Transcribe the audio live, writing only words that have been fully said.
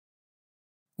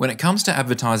When it comes to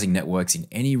advertising networks in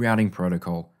any routing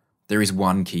protocol, there is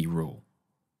one key rule.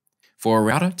 For a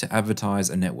router to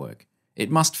advertise a network, it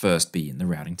must first be in the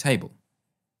routing table.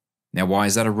 Now, why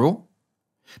is that a rule?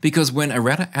 Because when a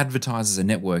router advertises a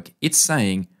network, it's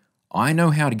saying, I know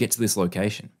how to get to this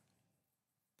location.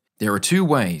 There are two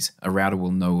ways a router will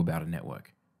know about a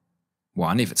network.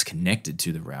 One, if it's connected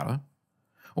to the router,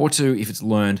 or two, if it's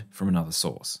learned from another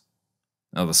source.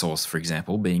 Another source, for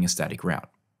example, being a static route.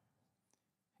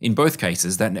 In both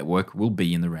cases, that network will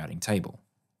be in the routing table.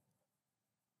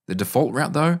 The default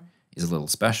route, though, is a little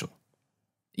special.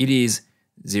 It is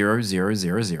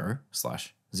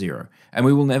 0000/0, and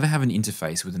we will never have an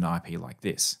interface with an IP like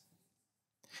this.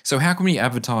 So how can we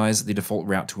advertise the default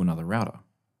route to another router?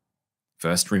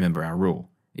 First, remember our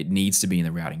rule. It needs to be in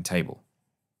the routing table.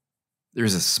 There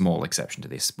is a small exception to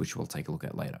this, which we'll take a look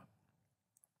at later.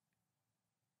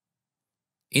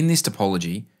 In this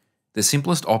topology, the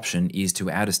simplest option is to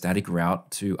add a static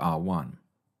route to R1.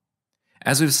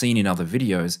 As we've seen in other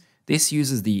videos, this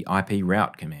uses the IP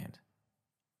route command.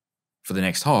 For the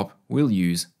next hop, we'll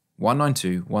use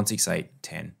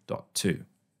 192.168.10.2.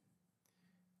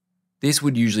 This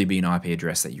would usually be an IP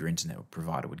address that your internet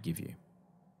provider would give you.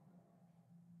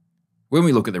 When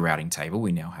we look at the routing table,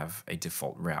 we now have a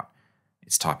default route.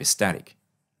 Its type is static.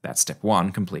 That's step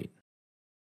 1 complete.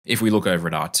 If we look over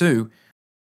at R2,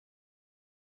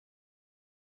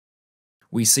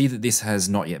 we see that this has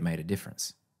not yet made a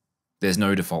difference. There's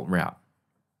no default route.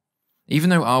 Even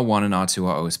though R1 and R2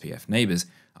 are OSPF neighbors,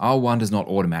 R1 does not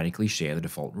automatically share the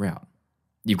default route.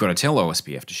 You've got to tell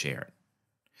OSPF to share it.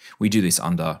 We do this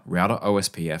under Router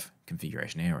OSPF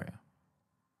configuration area.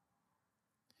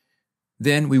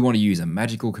 Then we want to use a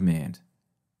magical command,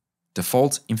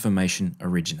 default information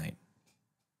originate.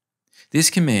 This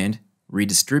command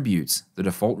redistributes the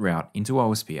default route into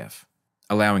OSPF,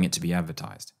 allowing it to be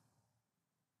advertised.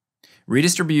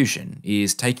 Redistribution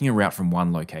is taking a route from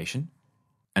one location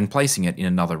and placing it in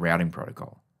another routing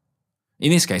protocol.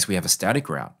 In this case, we have a static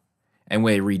route, and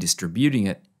we're redistributing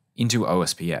it into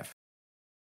OSPF.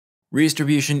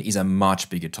 Redistribution is a much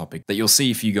bigger topic that you'll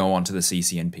see if you go on to the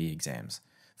CCNP exams.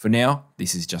 For now,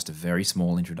 this is just a very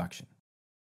small introduction.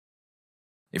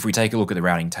 If we take a look at the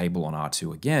routing table on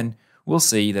R2 again, we'll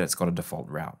see that it's got a default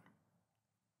route.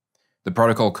 The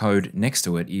protocol code next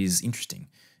to it is interesting.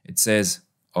 It says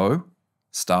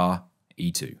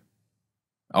O*E2.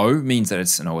 O means that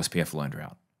it's an OSPF learned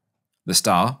route. The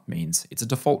star means it's a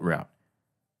default route.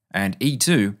 And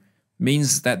E2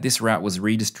 means that this route was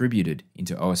redistributed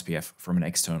into OSPF from an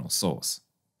external source.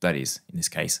 That is, in this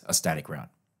case, a static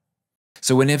route.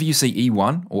 So whenever you see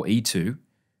E1 or E2,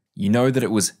 you know that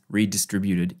it was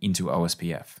redistributed into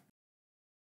OSPF.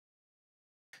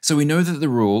 So we know that the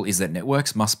rule is that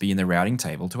networks must be in the routing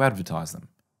table to advertise them.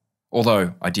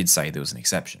 Although I did say there was an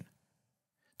exception.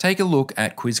 Take a look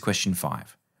at quiz question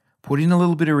 5. Put in a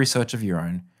little bit of research of your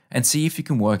own and see if you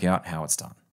can work out how it's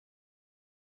done.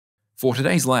 For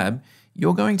today's lab,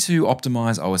 you're going to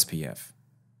optimize OSPF.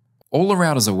 All the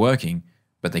routers are working,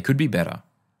 but they could be better.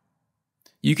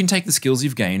 You can take the skills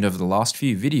you've gained over the last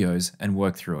few videos and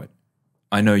work through it.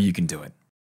 I know you can do it.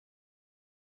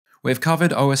 We've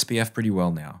covered OSPF pretty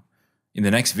well now. In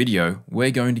the next video,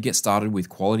 we're going to get started with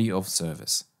quality of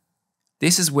service.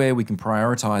 This is where we can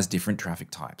prioritize different traffic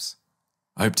types.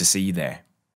 I hope to see you there.